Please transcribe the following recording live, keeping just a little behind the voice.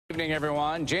Good evening,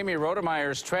 everyone. Jamey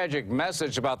Rodemeyer's tragic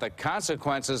message about the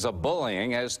consequences of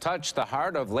bullying has touched the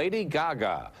heart of Lady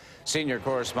Gaga. Senior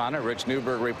correspondent Rich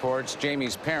Newberg reports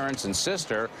Jamey's parents and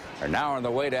sister are now on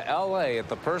the way to L.A. at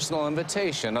the personal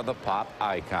invitation of the pop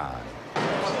icon.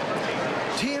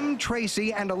 Tim,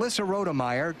 Tracy, and Alyssa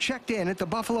Rodemeyer checked in at the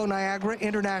Buffalo Niagara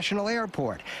International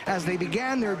Airport as they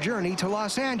began their journey to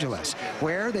Los Angeles,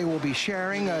 where they will be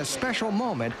sharing a special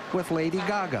moment with Lady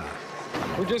Gaga.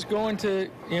 We're just going to,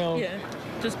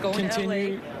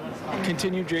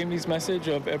 continue Jamey's message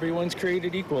of everyone's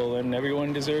created equal and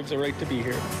everyone deserves a right to be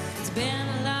here. It's been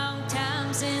a long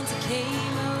time since I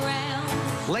came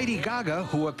around. Lady Gaga,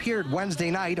 who appeared Wednesday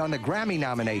night on the Grammy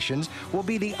nominations, will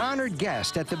be the honored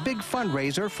guest at the big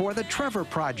fundraiser for the Trevor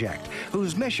Project,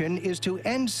 whose mission is to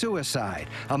end suicide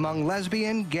among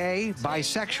lesbian, gay,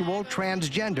 bisexual,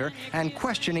 transgender, and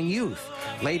questioning youth.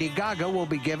 Lady Gaga will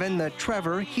be given the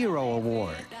Trevor Hero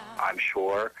Award. I'm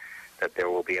sure that there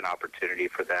will be an opportunity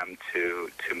for them to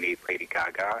meet Lady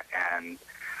Gaga, and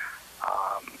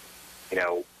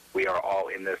we are all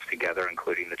in this together,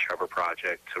 including the Trevor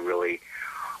Project, to really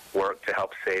work to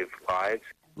help save lives.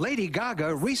 Lady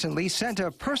Gaga recently sent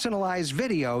a personalized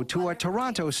video to a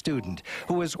Toronto student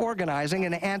who was organizing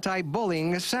an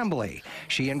anti-bullying assembly.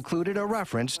 She included a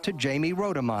reference to Jamey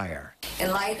Rodemeyer.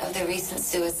 In light of the recent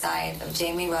suicide of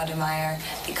Jamey Rodemeyer,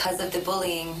 because of the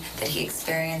bullying that he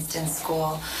experienced in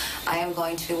school, I am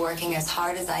going to be working as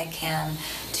hard as I can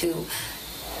to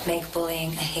make bullying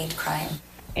a hate crime.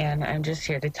 And I'm just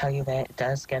here to tell you that it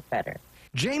does get better.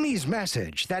 Jamey's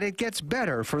message that it gets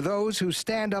better for those who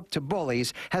stand up to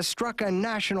bullies has struck a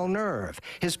national nerve.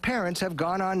 His parents have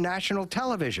gone on national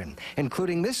television,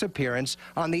 including this appearance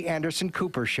on The Anderson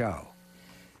Cooper Show.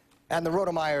 And the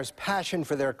Rodemeyers' passion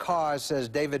for their cause, says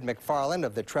David McFarland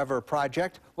of the Trevor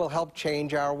Project, will help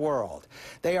change our world.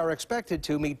 They are expected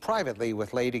to meet privately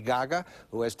with Lady Gaga,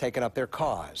 who has taken up their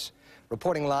cause.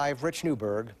 Reporting live, Rich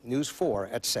Newberg, News 4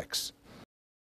 at 6.